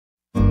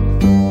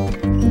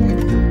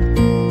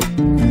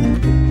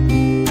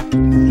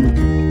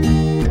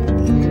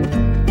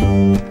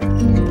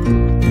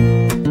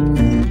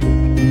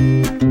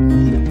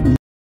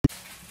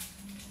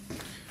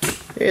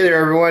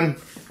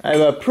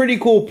pretty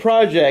cool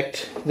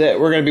project that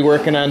we're going to be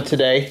working on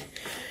today.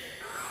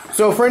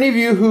 So for any of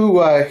you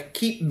who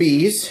keep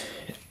bees,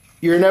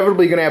 you're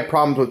inevitably going to have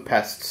problems with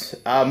pests.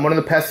 One of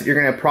the pests that you're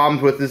going to have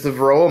problems with is the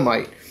varroa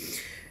mite.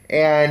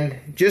 And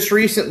just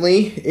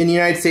recently in the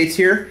United States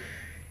here,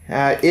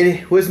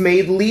 it was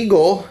made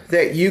legal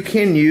that you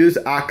can use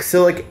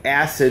oxalic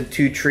acid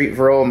to treat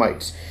varroa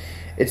mites.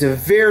 It's a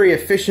very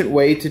efficient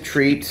way to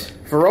treat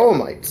varroa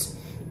mites,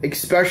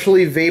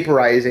 especially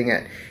vaporizing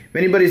it. If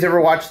anybody's ever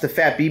watched the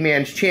Fat Bee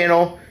Man's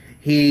channel,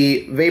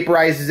 he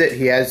vaporizes it.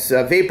 He has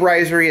a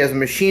vaporizer. He has a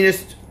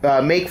machinist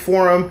make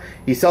for him.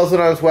 He sells it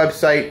on his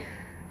website.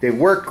 They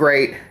work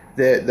great.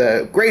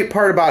 The great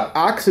part about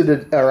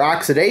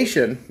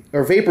oxidation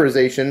or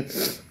vaporization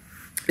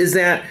is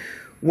that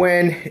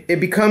when it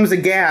becomes a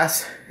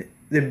gas,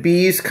 the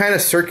bees kind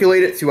of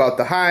circulate it throughout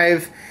the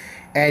hive,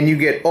 and you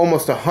get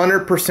almost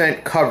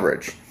 100%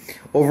 coverage.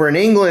 Over in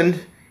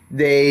England,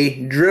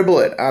 they dribble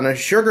it on a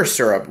sugar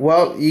syrup.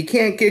 Well, you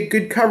can't get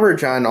good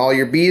coverage on all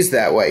your bees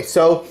that way.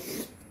 So,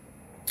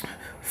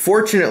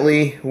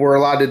 fortunately, we're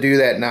allowed to do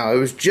that now. It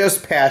was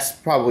just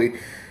passed probably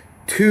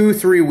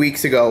 2-3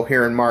 weeks ago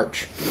here in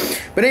March.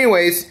 But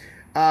anyways,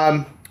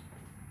 I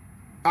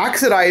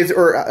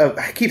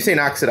keep saying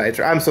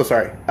oxidizer. I'm so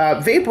sorry.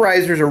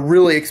 Vaporizers are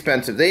really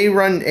expensive. They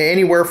run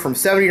anywhere from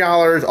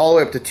 $70 all the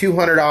way up to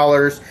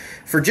 $200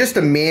 for just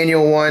a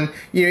manual one.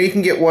 You know, you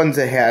can get ones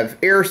that have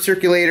air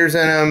circulators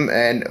in them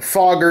and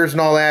foggers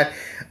and all that.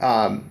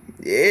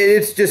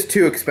 It's just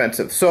too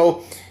expensive.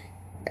 So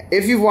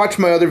if you've watched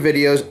my other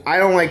videos, I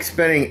don't like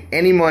spending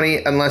any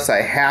money unless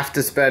I have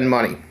to spend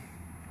money.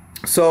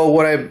 So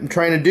what I'm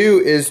trying to do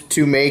is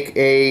to make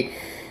a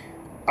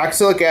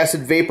oxalic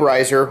acid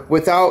vaporizer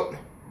without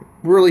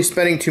really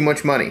spending too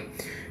much money.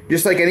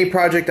 Just like any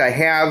project I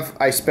have,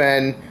 I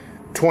spend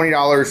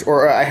 $20,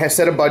 or I have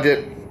set a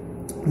budget.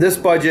 This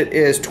budget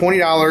is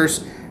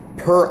 $20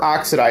 per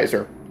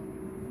oxidizer.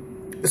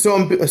 So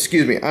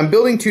I'm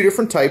building two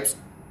different types.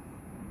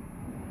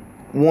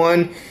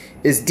 One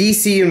is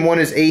DC and one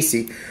is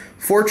AC.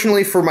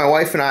 Fortunately for my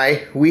wife and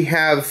I, we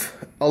have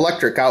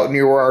electric out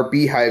near where our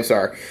beehives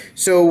are.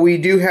 So we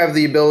do have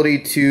the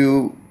ability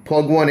to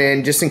plug one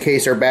in just in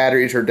case our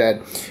batteries are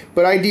dead.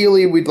 But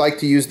ideally, we'd like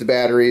to use the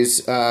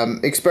batteries,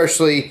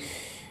 especially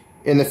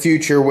in the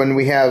future when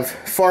we have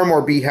far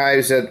more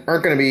beehives that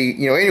aren't going to be,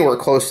 you know, anywhere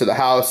close to the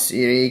house.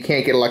 You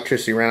can't get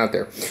electricity around out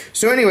there.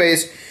 So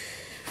anyways,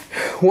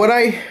 what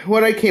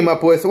I came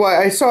up with, well,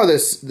 I saw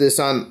this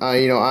on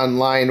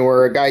online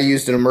where a guy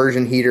used an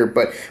immersion heater,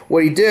 but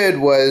what he did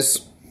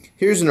was,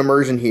 here's an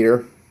immersion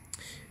heater.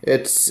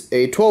 It's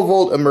a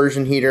 12-volt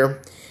immersion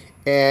heater.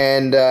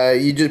 And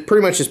you just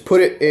pretty much just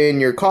put it in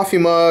your coffee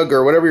mug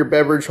or whatever your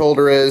beverage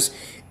holder is,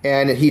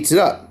 and it heats it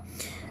up.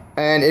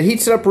 And it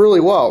heats it up really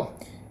well.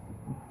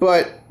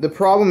 But the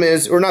problem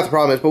is, or not the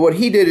problem is, but what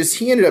he did is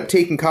he ended up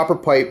taking copper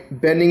pipe,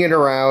 bending it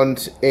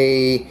around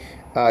a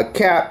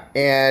cap,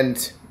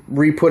 and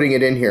re-putting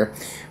it in here.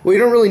 Well, you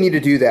don't really need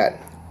to do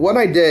that. What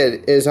I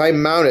did is I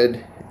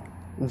mounted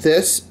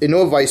this into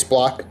a vise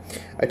block.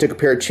 I took a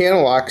pair of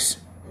channel locks,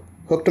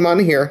 hooked them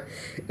onto here,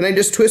 and I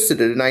just twisted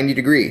it at 90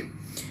 degrees.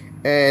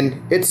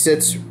 And it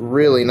sits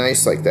really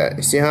nice like that.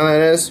 You see how that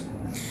is?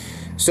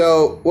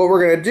 So what we're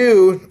going to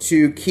do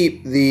to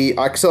keep the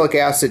oxalic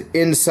acid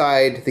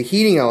inside the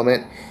heating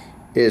element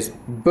is,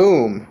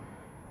 boom.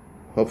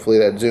 Hopefully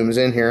that zooms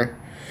in here.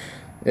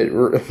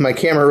 My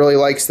camera really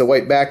likes the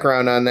white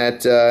background on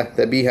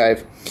that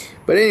beehive.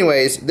 But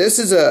anyways, this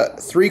is a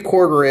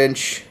 3/4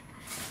 inch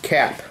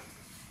cap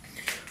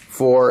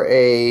for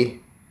a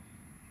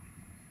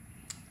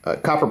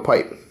copper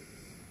pipe.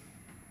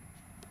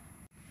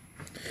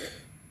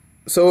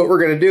 So what we're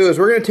going to do is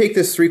we're going to take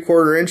this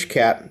 3/4 inch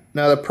cap.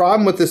 Now the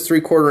problem with this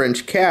 3/4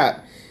 inch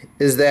cap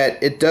is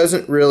that it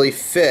doesn't really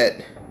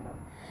fit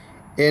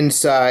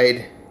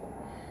inside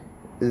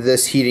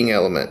this heating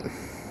element.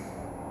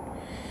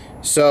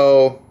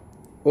 So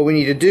what we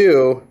need to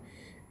do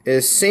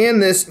is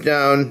sand this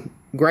down,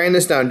 grind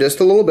this down just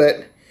a little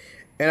bit,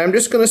 and I'm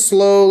just going to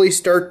slowly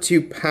start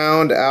to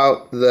pound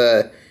out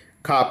the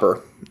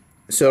copper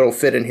so it'll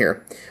fit in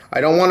here.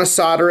 I don't want to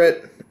solder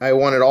it. I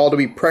want it all to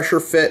be pressure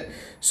fit,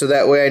 so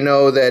that way I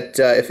know that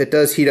if it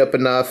does heat up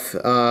enough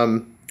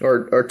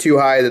or too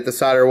high, that the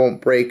solder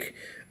won't break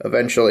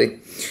eventually.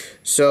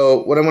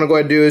 So what I'm going to go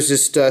ahead and do is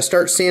just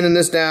start sanding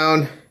this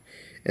down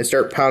and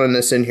start pounding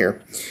this in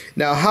here.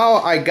 Now, how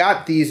I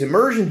got these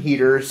immersion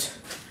heaters,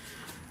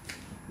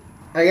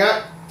 I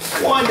got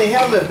one, they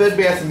have them at Bed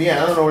Bath & Beyond.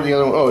 I don't know where the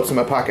other one, oh, it's in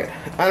my pocket.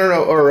 I don't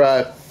know, or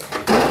I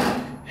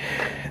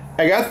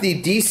got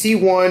the DC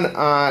one,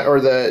 or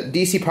the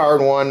DC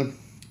powered one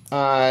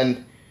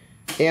on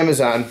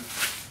Amazon,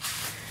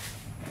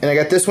 and I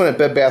got this one at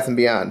Bed Bath &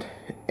 Beyond.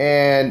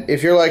 And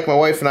if you're like my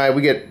wife and I,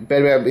 we get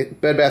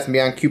Bed Bath &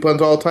 Beyond coupons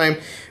all the time.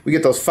 We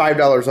get those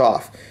 $5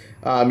 off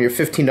your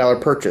 $15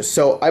 purchase.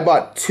 So I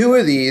bought two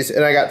of these,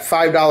 and I got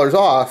 $5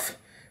 off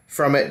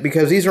from it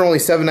because these are only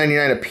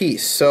 $7.99 a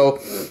piece. So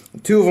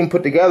two of them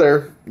put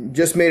together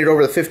just made it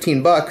over the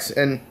 15 bucks,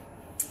 and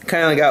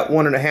kind of got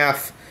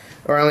 1.5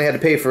 or I only had to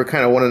pay for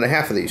kind of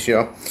 1.5 of these, you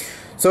know.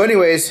 So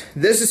anyways,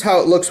 this is how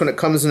it looks when it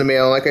comes in the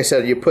mail. Like I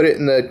said, you put it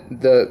in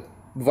the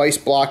vise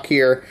block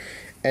here,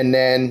 and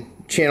then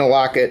channel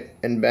lock it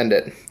and bend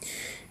it.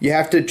 You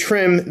have to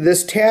trim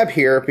this tab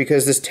here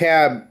because this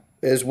tab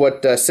is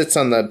what sits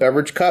on the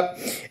beverage cup,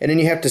 and then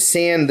you have to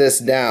sand this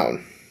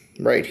down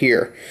right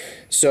here,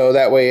 so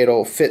that way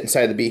it'll fit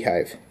inside the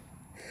beehive.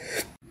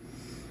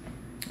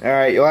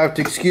 Alright, you'll have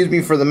to excuse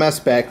me for the mess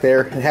back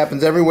there. It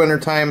happens every winter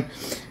time.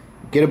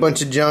 Get a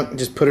bunch of junk,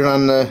 just put it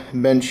on the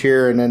bench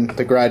here, and then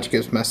the garage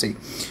gets messy.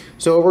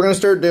 So what we're going to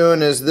start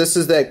doing is, this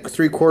is that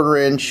 3/4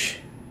 inch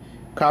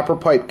copper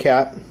pipe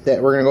cap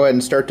that we're going to go ahead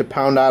and start to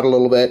pound out a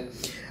little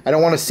bit. I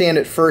don't want to sand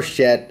it first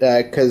yet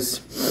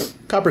because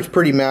copper's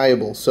pretty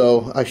malleable,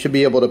 so I should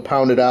be able to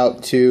pound it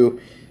out to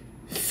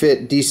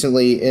fit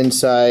decently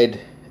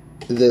inside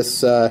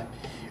this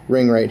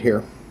ring right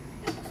here.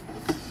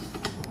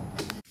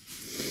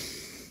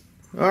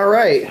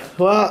 Alright,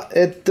 well,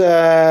 it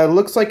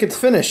looks like it's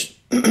finished.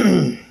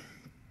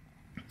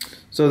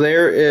 So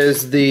there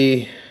is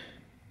the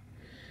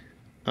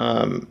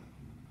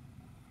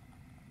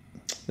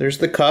there's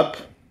the cup.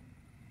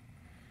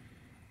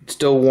 It's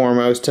still warm.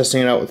 I was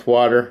testing it out with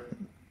water.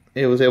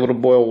 It was able to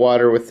boil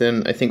water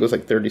within, I think it was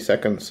like 30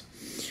 seconds.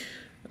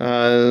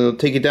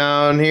 Take it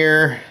down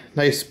here.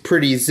 Nice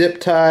pretty zip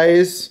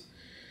ties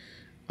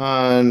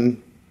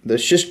on the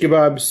shish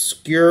kebab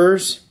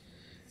skewers.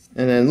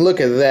 And then look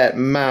at that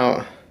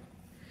mount.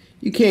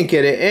 You can't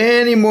get it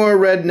any more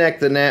redneck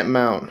than that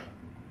mount.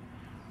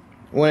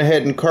 Went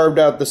ahead and carved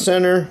out the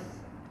center.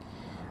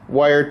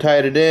 Wire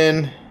tied it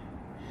in.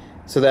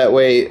 So that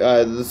way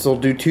this will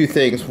do two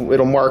things.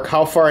 It'll mark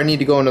how far I need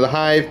to go into the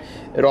hive.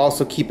 It'll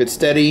also keep it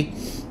steady.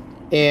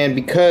 And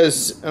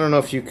because, I don't know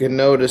if you can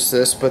notice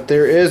this, but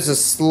there is a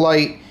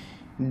slight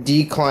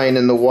decline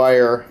in the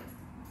wire.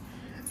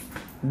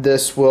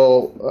 This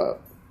will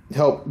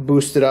help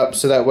boost it up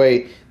so that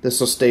way this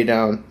will stay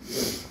down.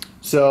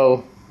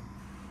 So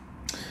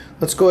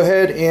let's go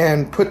ahead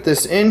and put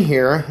this in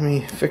here. Let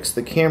me fix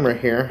the camera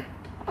here.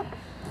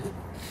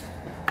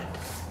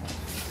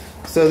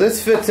 So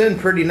this fits in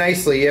pretty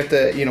nicely. You have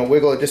to, you know,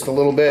 wiggle it just a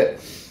little bit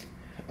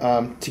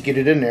to get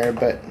it in there,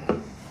 but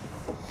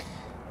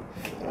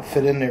it'll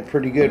fit in there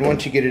pretty good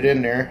once you get it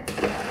in there.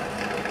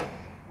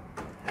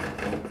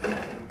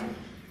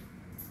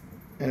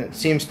 And it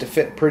seems to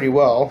fit pretty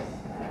well.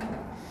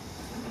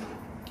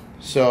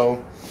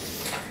 So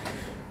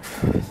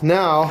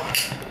now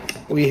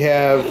we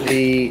have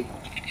the,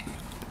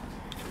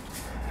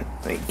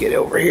 let me get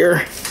over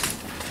here.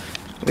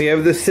 We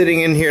have this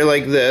sitting in here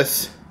like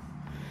this.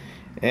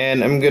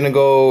 And I'm going to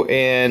go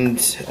and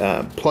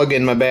plug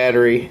in my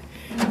battery.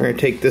 We're going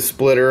to take this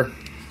splitter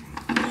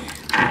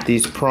with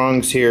these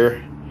prongs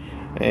here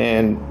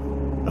and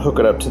hook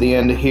it up to the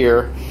end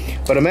here.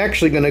 But I'm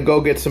actually going to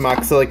go get some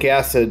oxalic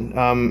acid.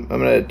 I'm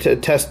going to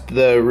test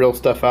the real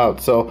stuff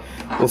out, so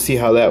we'll see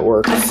how that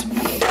works.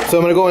 So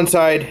I'm going to go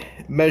inside,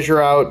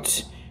 measure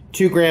out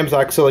 2 grams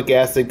oxalic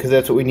acid because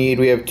that's what we need.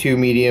 We have 2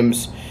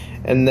 mediums,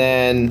 and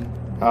then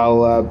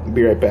I'll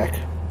be right back.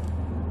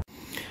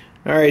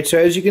 Alright, so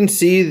as you can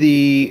see,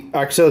 the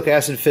oxalic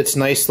acid fits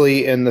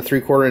nicely in the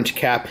 3/4 inch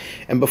cap.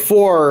 And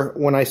before,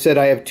 when I said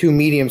I have 2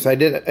 mediums, I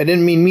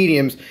didn't mean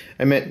mediums,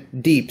 I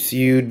meant deeps.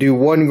 You do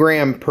 1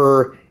 gram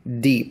per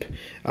deep.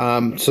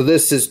 So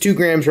this is 2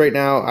 grams right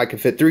now. I can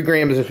fit 3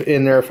 grams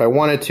in there if I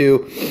wanted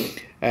to.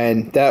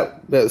 And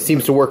that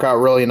seems to work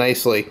out really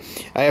nicely.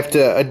 I have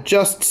to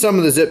adjust some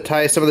of the zip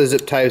ties. Some of the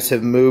zip ties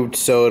have moved,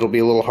 so it'll be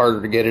a little harder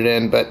to get it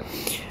in. But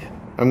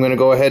I'm going to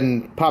go ahead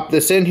and pop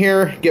this in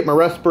here, get my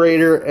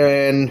respirator,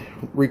 and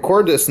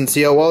record this and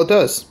see how well it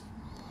does.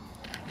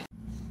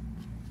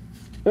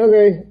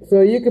 Okay,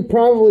 so you could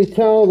probably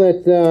tell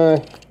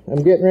that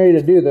I'm getting ready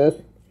to do this,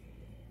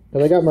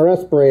 because I got my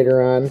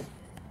respirator on.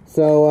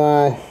 So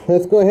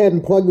let's go ahead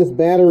and plug this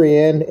battery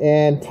in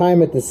and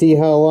time it to see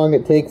how long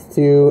it takes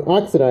to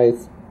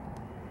oxidize.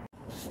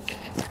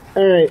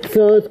 Alright,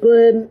 so let's go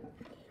ahead and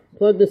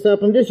plug this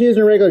up. I'm just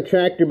using a regular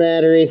tractor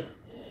battery.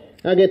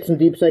 I'll get some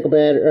deep cycle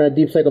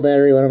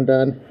battery when I'm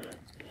done.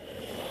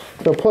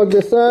 So plug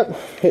this up,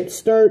 hit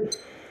start,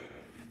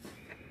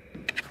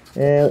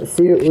 and let's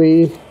see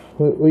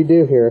what we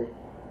do here.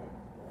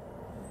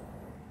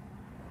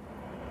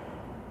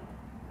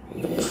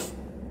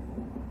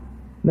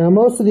 Now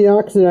most of the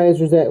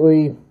oxidizers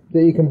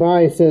that you can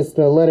buy says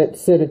to let it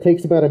sit. It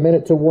takes about a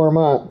minute to warm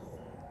up.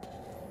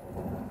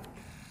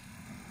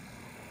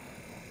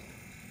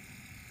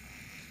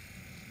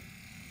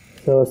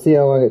 So let's see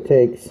how long it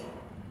takes.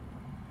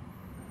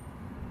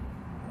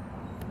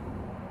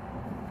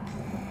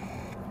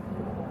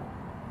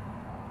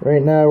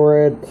 Right now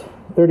we're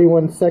at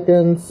 31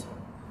 seconds.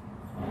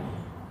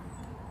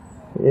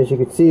 As you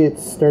can see,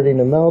 it's starting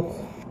to melt.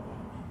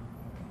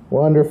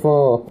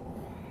 Wonderful.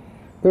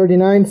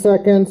 39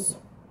 seconds.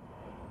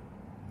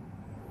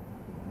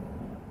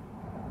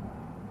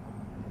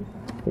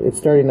 It's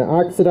starting to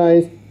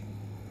oxidize.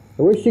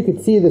 I wish you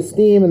could see the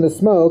steam and the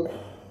smoke,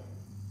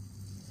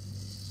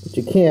 but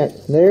you can't.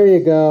 There you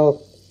go.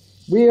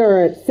 We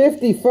are at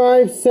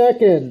 55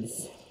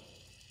 seconds.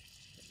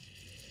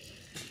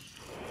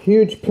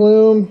 Huge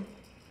plume.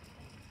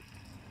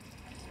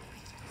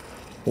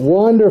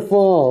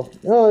 Wonderful.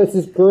 Oh, this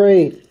is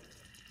great.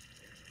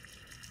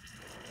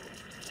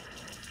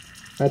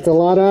 That's a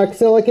lot of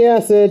oxalic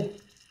acid.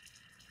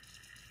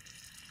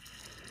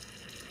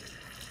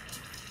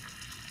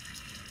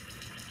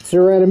 So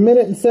we're at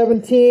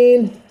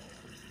 1:17.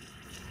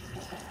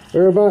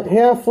 We're about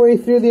halfway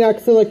through the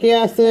oxalic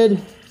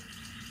acid.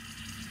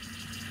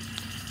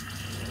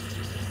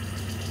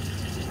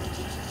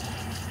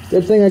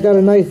 Good thing I got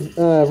a nice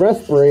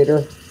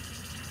respirator.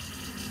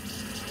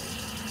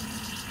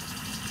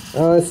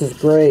 Oh, this is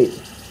great.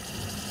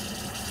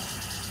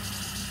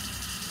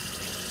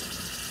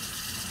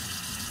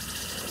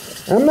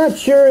 I'm not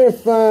sure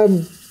if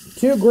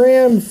 2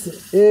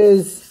 grams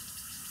is...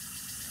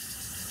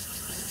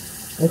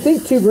 I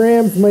think 2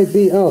 grams might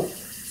be... Oh,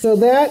 so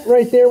that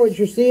right there, what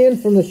you're seeing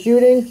from the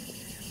shooting,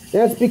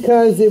 that's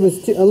because it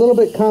was a little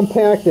bit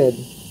compacted.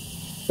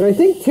 But I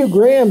think 2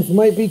 grams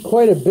might be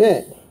quite a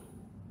bit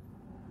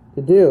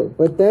to do.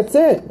 But that's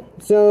it.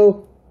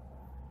 So,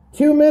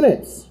 2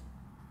 minutes.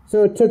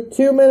 So it took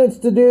 2 minutes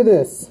to do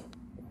this.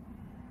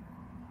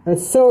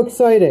 That's so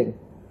exciting.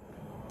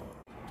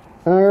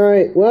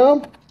 Alright,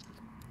 well,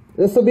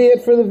 this will be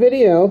it for the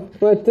video,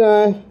 but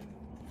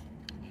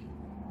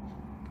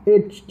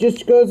it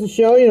just goes to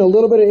show, you know, a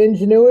little bit of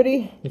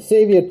ingenuity and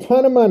save you a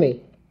ton of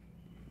money.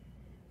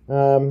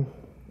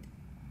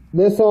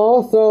 This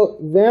also,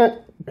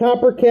 that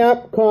copper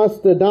cap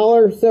cost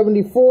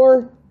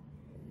 $1.74.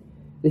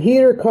 The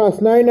heater cost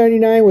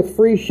 $9.99 with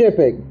free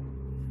shipping.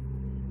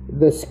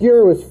 The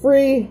skewer was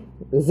free,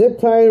 the zip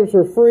ties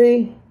were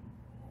free,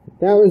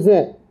 that was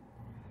it.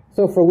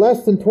 So for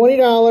less than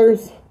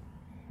 $20,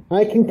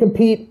 I can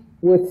compete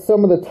with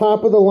some of the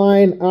top of the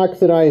line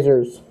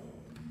oxidizers.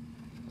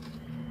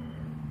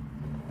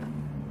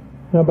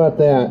 How about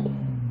that?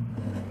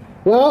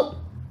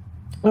 Well,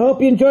 I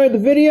hope you enjoyed the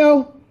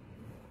video.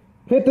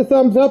 Hit the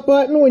thumbs up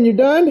button when you're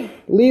done.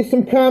 Leave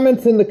some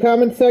comments in the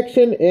comment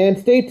section and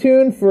stay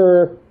tuned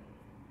for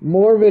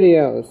more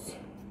videos.